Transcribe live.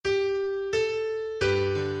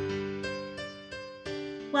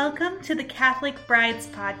Welcome to the Catholic Brides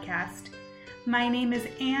Podcast. My name is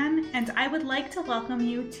Anne, and I would like to welcome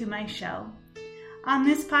you to my show. On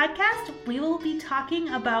this podcast, we will be talking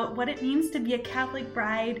about what it means to be a Catholic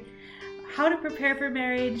bride, how to prepare for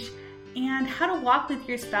marriage, and how to walk with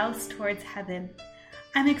your spouse towards heaven.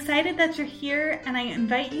 I'm excited that you're here, and I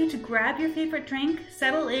invite you to grab your favorite drink,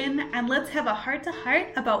 settle in, and let's have a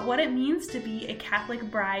heart-to-heart about what it means to be a Catholic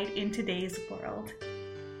bride in today's world.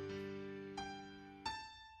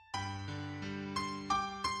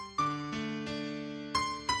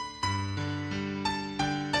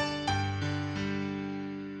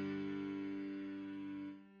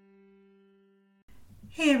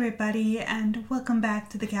 Hey everybody, and welcome back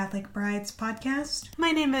to the Catholic Brides Podcast.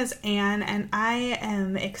 My name is Anne, and I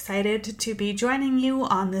am excited to be joining you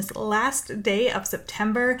on this last day of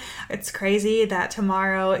September. It's crazy that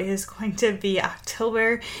tomorrow is going to be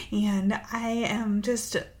October, and I am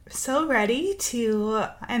just so ready to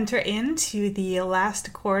enter into the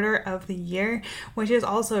last quarter of the year, which is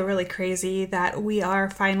also really crazy that we are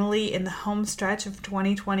finally in the home stretch of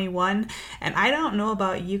 2021. And I don't know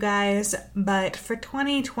about you guys, but for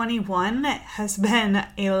 2021 has been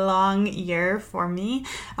a long year for me,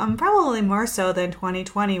 probably more so than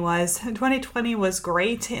 2020 was. 2020 was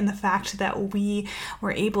great in the fact that we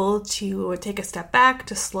were able to take a step back,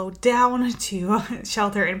 to slow down, to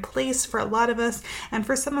shelter in place for a lot of us, and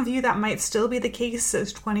for some of you that might still be the case,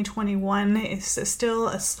 as 2021 is still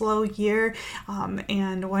a slow year,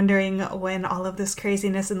 and wondering when all of this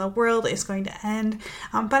craziness in the world is going to end.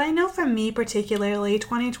 But I know for me particularly,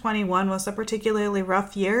 2021 was a particularly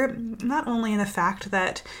rough year, not only in the fact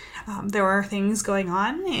that there were things going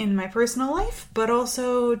on in my personal life, but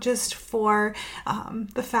also just for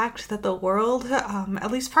the fact that the world,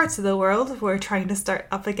 at least parts of the world, were trying to start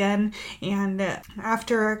up again. And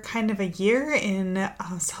after kind of a year in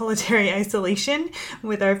solitary isolation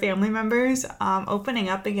with our family members, opening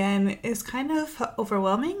up again is kind of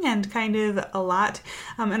overwhelming and kind of a lot.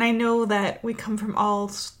 And I know that we come from all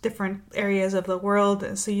different areas of the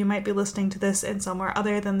world, so you might be listening to this in somewhere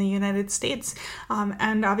other than the United States.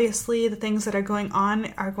 And obviously the things that are going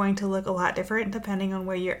on are going to look a lot different depending on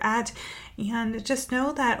where you're at. And just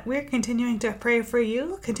know that we're continuing to pray for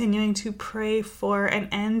you, continuing to pray for an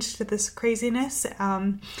end to this craziness,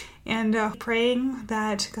 and praying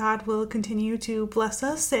that God will continue to bless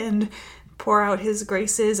us and pour out his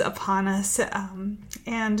graces upon us,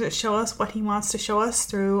 and show us what he wants to show us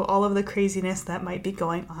through all of the craziness that might be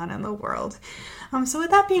going on in the world. So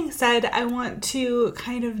with that being said, I want to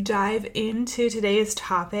kind of dive into today's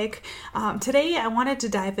topic. Today I wanted to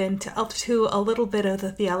dive into a little bit of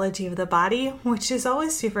the theology of the body, which is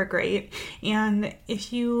always super great. And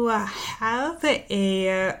if you have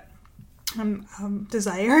a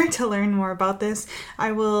desire to learn more about this,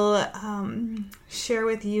 I will share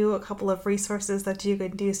with you a couple of resources that you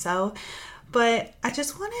can do so. But I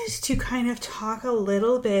just wanted to kind of talk a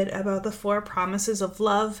little bit about the 4 promises of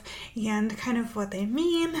love and kind of what they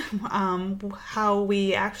mean, how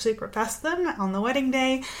we actually profess them on the wedding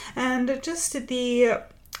day, and just the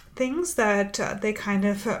things that they kind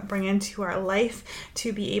of bring into our life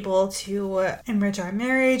to be able to enrich our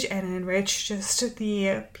marriage and enrich just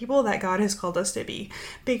the people that God has called us to be.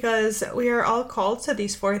 Because we are all called to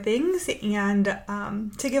these 4 things, and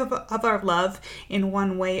to give up our love in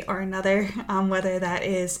one way or another, whether that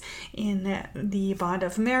is in the bond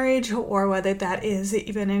of marriage or whether that is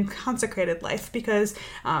even in consecrated life. Because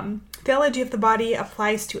theology of the body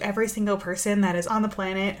applies to every single person that is on the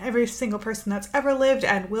planet, every single person that's ever lived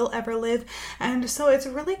and will ever live. And so it's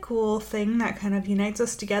a really cool thing that kind of unites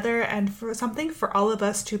us together, and for something for all of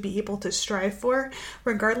us to be able to strive for,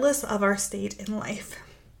 regardless of our state in life.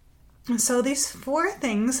 So these 4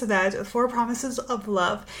 things, 4 promises of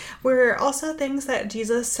love, were also things that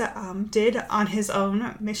Jesus did on his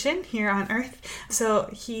own mission here on earth. So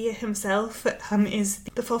he himself is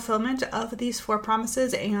the fulfillment of these 4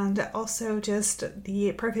 promises, and also just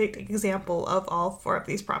the perfect example of all 4 of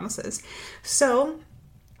these promises. So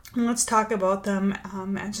let's talk about them,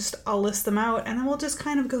 and just I'll list them out, and then we'll just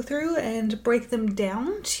kind of go through and break them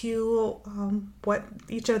down to what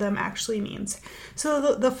each of them actually means.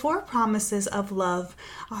 So the 4 promises of love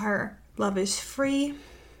are: love is free,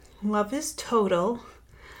 love is total,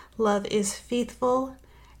 love is faithful,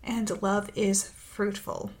 and love is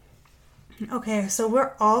fruitful. Okay, so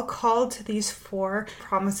we're all called to these 4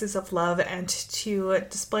 promises of love and to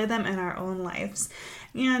display them in our own lives.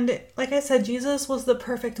 And like I said, Jesus was the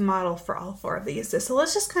perfect model for all 4 of these. So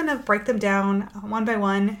let's just kind of break them down one by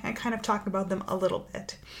one and kind of talk about them a little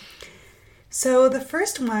bit. So the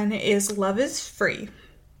first one is love is free.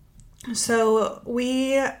 So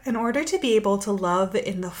in order to be able to love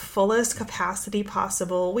in the fullest capacity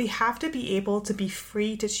possible, we have to be able to be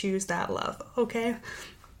free to choose that love, okay?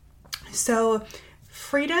 So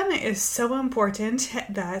freedom is so important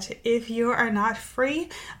that if you are not free,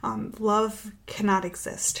 love cannot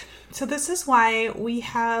exist. So this is why we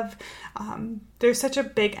have, there's such a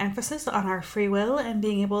big emphasis on our free will and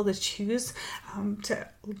being able to choose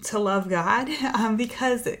to love God,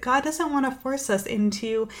 because God doesn't want to force us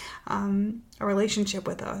into a relationship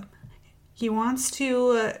with us. He wants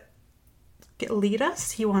to lead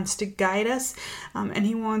us, he wants to guide us, and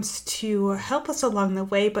he wants to help us along the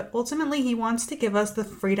way, but ultimately he wants to give us the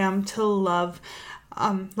freedom to love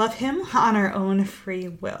him on our own free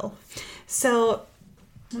will. So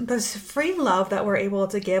this free love that we're able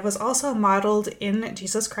to give was also modeled in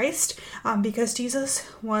Jesus Christ, because Jesus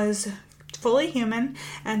was fully human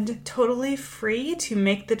and totally free to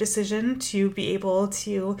make the decision to be able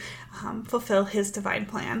to fulfill his divine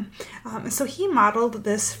plan. So he modeled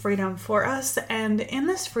this freedom for us, and in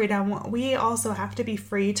this freedom, we also have to be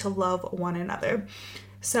free to love one another.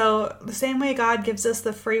 So the same way God gives us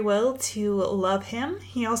the free will to love him,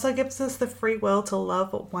 he also gives us the free will to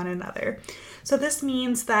love one another. So this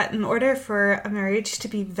means that in order for a marriage to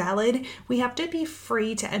be valid, we have to be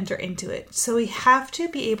free to enter into it. So we have to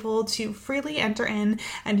be able to freely enter in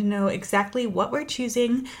and know exactly what we're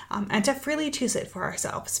choosing, and to freely choose it for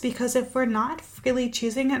ourselves. Because if we're not freely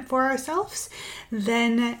choosing it for ourselves,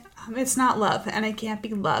 then it's not love, and it can't be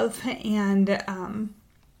love. And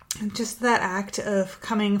just that act of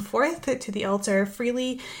coming forth to the altar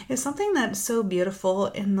freely is something that's so beautiful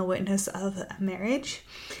in the witness of a marriage.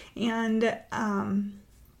 And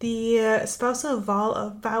the spousal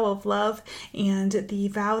vow of love and the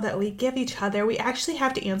vow that we give each other, we actually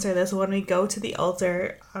have to answer this when we go to the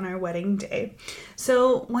altar on our wedding day.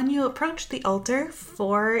 So when you approach the altar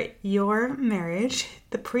for your marriage,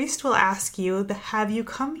 the priest will ask you, have you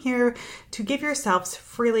come here to give yourselves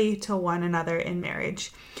freely to one another in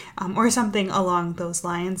marriage? Or something along those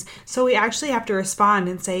lines. So we actually have to respond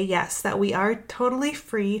and say yes, that we are totally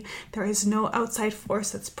free. There is no outside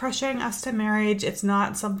force that's pressuring us to marriage. It's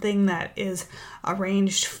not something that is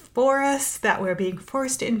arranged for us, that we're being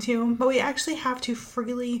forced into, but we actually have to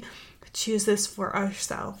freely choose this for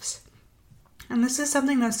ourselves. And this is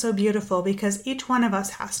something that's so beautiful because each one of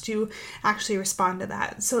us has to actually respond to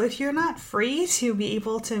that. So if you're not free to be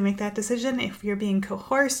able to make that decision, if you're being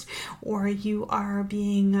coerced or you are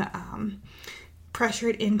being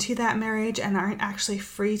pressured into that marriage and aren't actually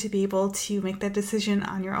free to be able to make that decision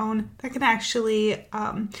on your own, that can actually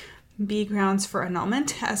be grounds for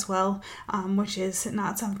annulment as well, which is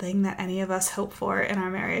not something that any of us hope for in our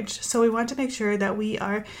marriage. So we want to make sure that we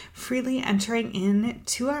are freely entering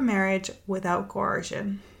into our marriage without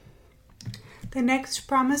coercion. The next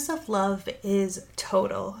promise of love is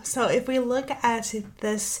total. So if we look at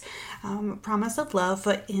this promise of love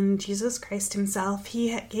in Jesus Christ himself,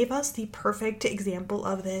 he gave us the perfect example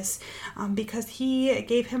of this because he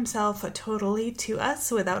gave himself totally to us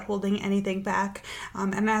without holding anything back.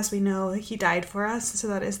 And as we know, he died for us. So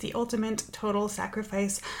that is the ultimate total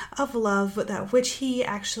sacrifice of love, that which he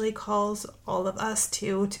actually calls all of us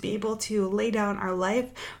to be able to lay down our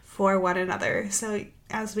life for one another. So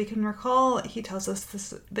as we can recall, he tells us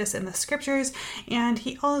this in the scriptures, and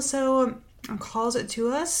he also calls it to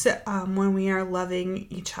us when we are loving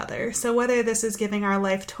each other. So whether this is giving our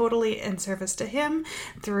life totally in service to him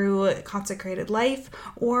through consecrated life,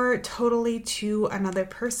 or totally to another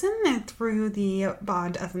person through the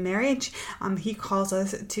bond of marriage, he calls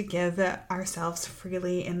us to give ourselves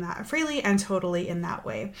freely and totally in that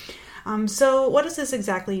way. So what does this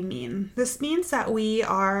exactly mean? This means that we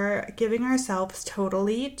are giving ourselves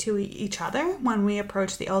totally to each other. When we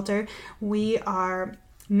approach the altar, we are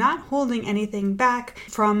not holding anything back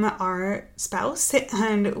from our spouse,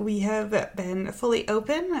 and we have been fully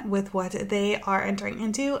open with what they are entering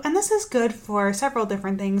into. And this is good for several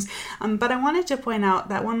different things, but I wanted to point out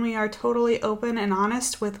that when we are totally open and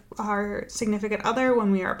honest with our significant other,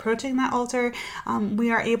 when we are approaching that altar, we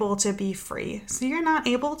are able to be free. So you're not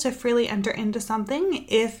able to freely enter into something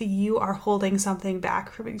if you are holding something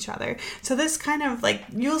back from each other. So this kind of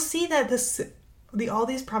you'll see that all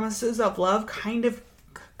these promises of love kind of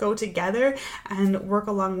go together and work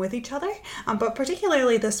along with each other. But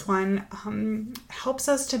particularly this one helps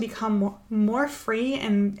us to become more free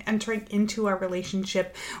in entering into our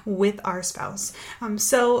relationship with our spouse.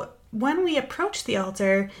 So when we approach the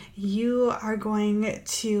altar, you are going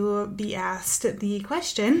to be asked the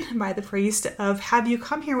question by the priest of, have you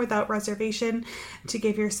come here without reservation to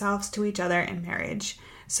give yourselves to each other in marriage?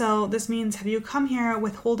 So this means, have you come here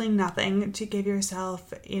withholding nothing to give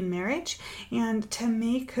yourself in marriage and to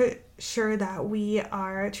make sure that we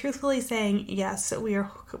are truthfully saying yes,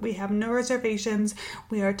 we have no reservations,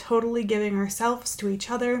 we are totally giving ourselves to each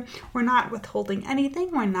other. We're not withholding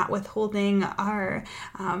anything, we're not withholding our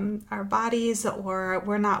bodies, or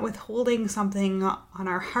we're not withholding something on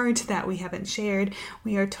our heart that we haven't shared.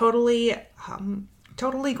 We are totally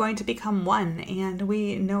going to become one, and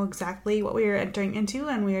we know exactly what we are entering into,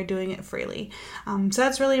 and we are doing it freely. So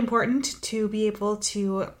that's really important to be able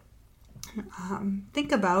to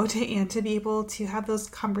think about, and to be able to have those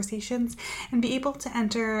conversations and be able to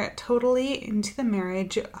enter totally into the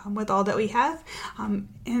marriage with all that we have,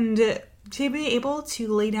 and to be able to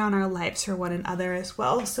lay down our lives for one another as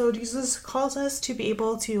well. So Jesus calls us to be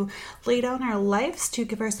able to lay down our lives, to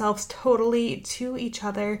give ourselves totally to each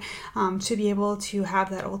other, to be able to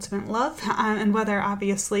have that ultimate love. And whether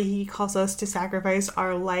obviously he calls us to sacrifice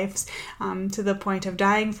our lives to the point of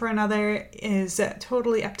dying for another is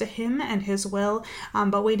totally up to him and his will.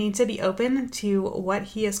 But we need to be open to what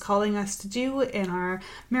he is calling us to do in our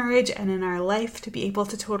marriage and in our life, to be able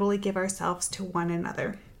to totally give ourselves to one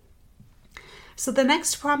another. So the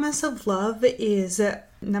next promise of love is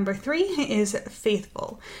number 3, is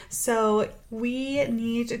faithful. So we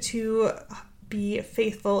need to be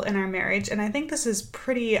faithful in our marriage. And I think this is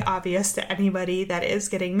pretty obvious to anybody that is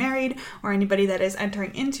getting married or anybody that is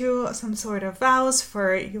entering into some sort of vows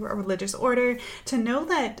for your religious order, to know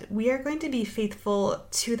that we are going to be faithful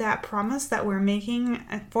to that promise that we're making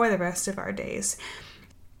for the rest of our days.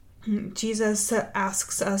 Jesus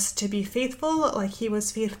asks us to be faithful like he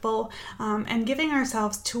was faithful, and giving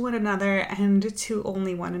ourselves to one another and to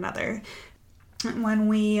only one another. When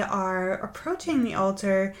we are approaching the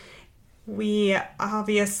altar, we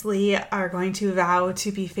obviously are going to vow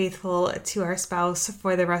to be faithful to our spouse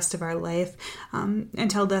for the rest of our life,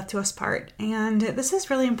 until death do us part. And this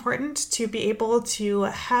is really important, to be able to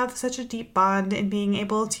have such a deep bond and being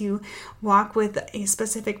able to walk with a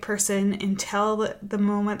specific person until the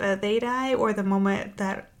moment that they die or the moment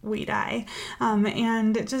that we die.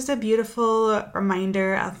 And just a beautiful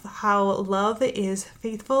reminder of how love is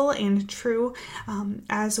faithful and true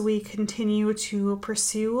as we continue to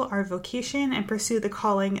pursue our vocation and pursue the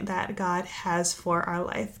calling that God has for our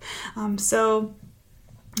life. So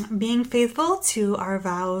being faithful to our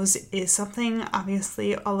vows is something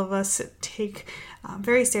obviously all of us take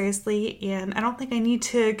very seriously, and I don't think I need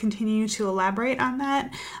to continue to elaborate on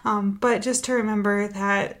that, but just to remember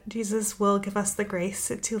that Jesus will give us the grace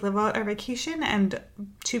to live out our vocation and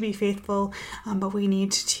to be faithful, but we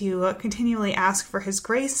need to continually ask for his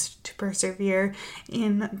grace to persevere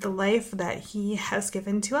in the life that he has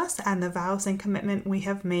given to us and the vows and commitment we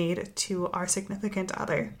have made to our significant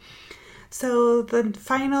other. So the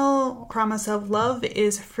final promise of love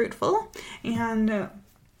is fruitful, and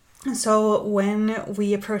so when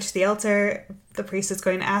we approach the altar, the priest is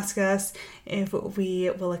going to ask us if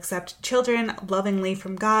we will accept children lovingly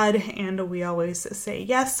from God, and we always say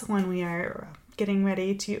yes when we are getting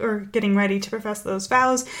ready to profess those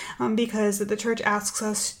vows, because the church asks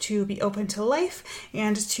us to be open to life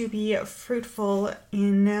and to be fruitful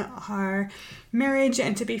in our marriage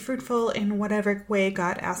and to be fruitful in whatever way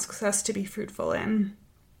God asks us to be fruitful in.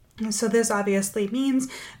 So this obviously means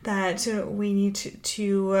that we need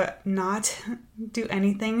to not do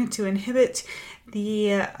anything to inhibit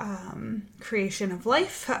the creation of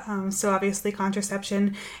life. So obviously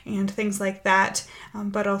contraception and things like that,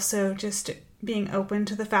 but also just being open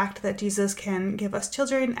to the fact that Jesus can give us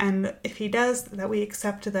children, and if he does, that we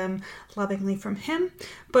accept them lovingly from him,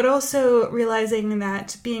 but also realizing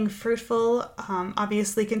that being fruitful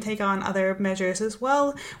obviously can take on other measures as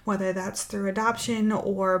well, whether that's through adoption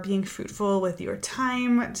or being fruitful with your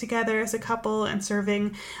time together as a couple and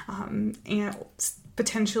serving, and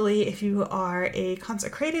potentially, if you are a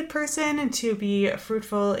consecrated person, to be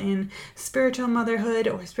fruitful in spiritual motherhood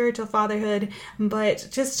or spiritual fatherhood, but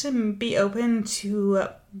just to be open to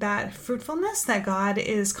that fruitfulness that God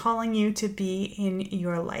is calling you to be in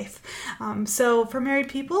your life. So for married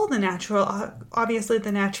people, the natural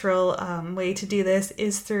way to do this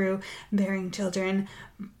is through bearing children.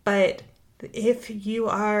 But if you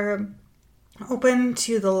are open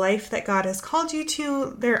to the life that God has called you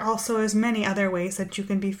to, there also is many other ways that you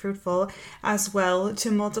can be fruitful as well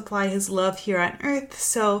to multiply his love here on earth.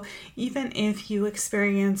 So even if you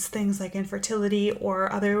experience things like infertility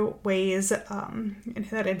or other ways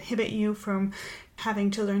that inhibit you from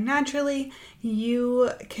having children naturally,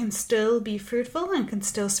 you can still be fruitful and can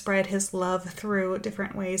still spread his love through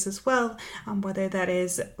different ways as well, whether that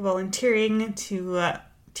is volunteering to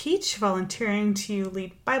teach, volunteering to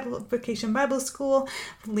lead Vacation Bible School,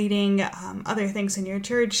 leading other things in your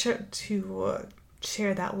church to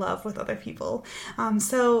share that love with other people.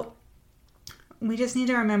 So we just need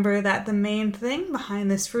to remember that the main thing behind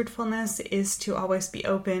this fruitfulness is to always be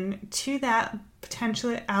open to that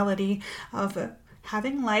potentiality of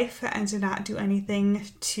having life and to not do anything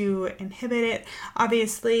to inhibit it.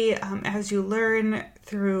 Obviously, as you learn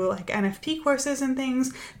through like NFP courses and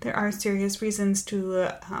things, there are serious reasons to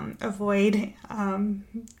avoid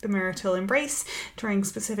the marital embrace during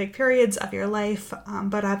specific periods of your life.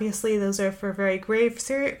 But obviously, those are for very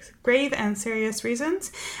grave and serious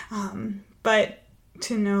reasons. But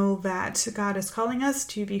to know that God is calling us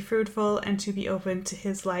to be fruitful and to be open to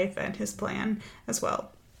His life and His plan as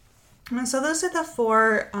well. And so those are the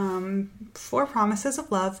four promises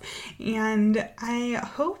of love, and I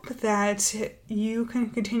hope that you can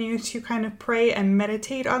continue to kind of pray and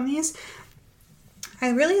meditate on these. I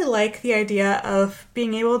really like the idea of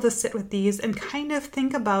being able to sit with these and kind of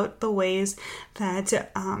think about the ways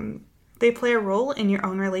that they play a role in your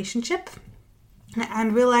own relationship,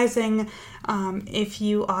 and realizing if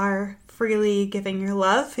you are freely giving your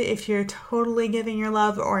love, if you're totally giving your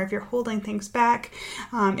love, or if you're holding things back,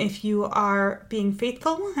 if you are being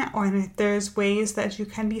faithful, or if there's ways that you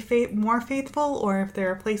can be more faithful, or if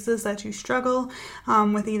there are places that you struggle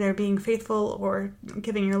with either being faithful or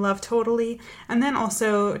giving your love totally. And then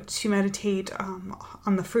also to meditate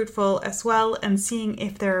on the fruitful as well, and seeing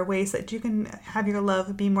if there are ways that you can have your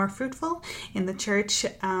love be more fruitful in the church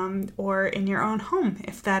or in your own home,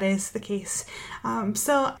 if that is the case.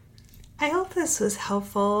 So I hope this was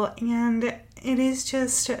helpful, and it is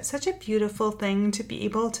just such a beautiful thing to be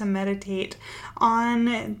able to meditate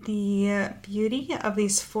on the beauty of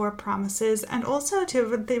these four promises, and also to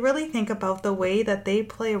really think about the way that they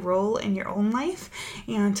play a role in your own life,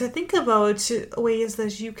 and to think about ways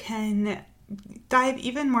that you can dive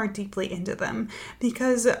even more deeply into them.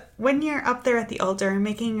 Because when you're up there at the altar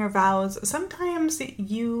making your vows, sometimes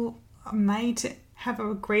you might have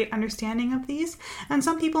a great understanding of these, and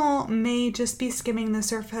some people may just be skimming the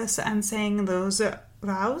surface and saying those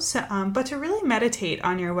vows, but to really meditate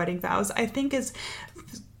on your wedding vows, I think, is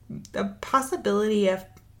a possibility of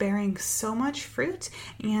bearing so much fruit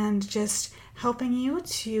and just helping you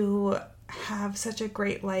to have such a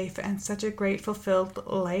great life and such a great fulfilled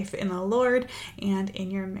life in the Lord and in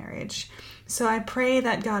your marriage. So I pray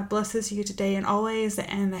that God blesses you today and always,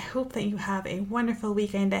 and I hope that you have a wonderful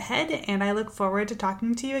weekend ahead, and I look forward to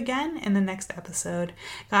talking to you again in the next episode.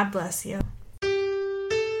 God bless you.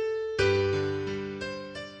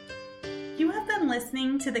 You have been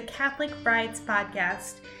listening to the Catholic Brides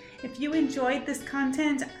podcast. If you enjoyed this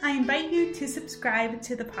content, I invite you to subscribe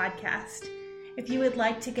to the podcast. If you would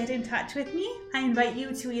like to get in touch with me, I invite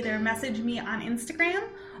you to either message me on Instagram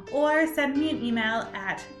or send me an email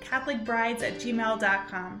at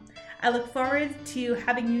catholicbrides@gmail.com. I look forward to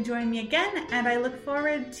having you join me again, and I look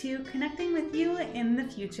forward to connecting with you in the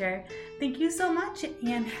future. Thank you so much,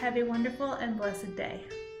 and have a wonderful and blessed day.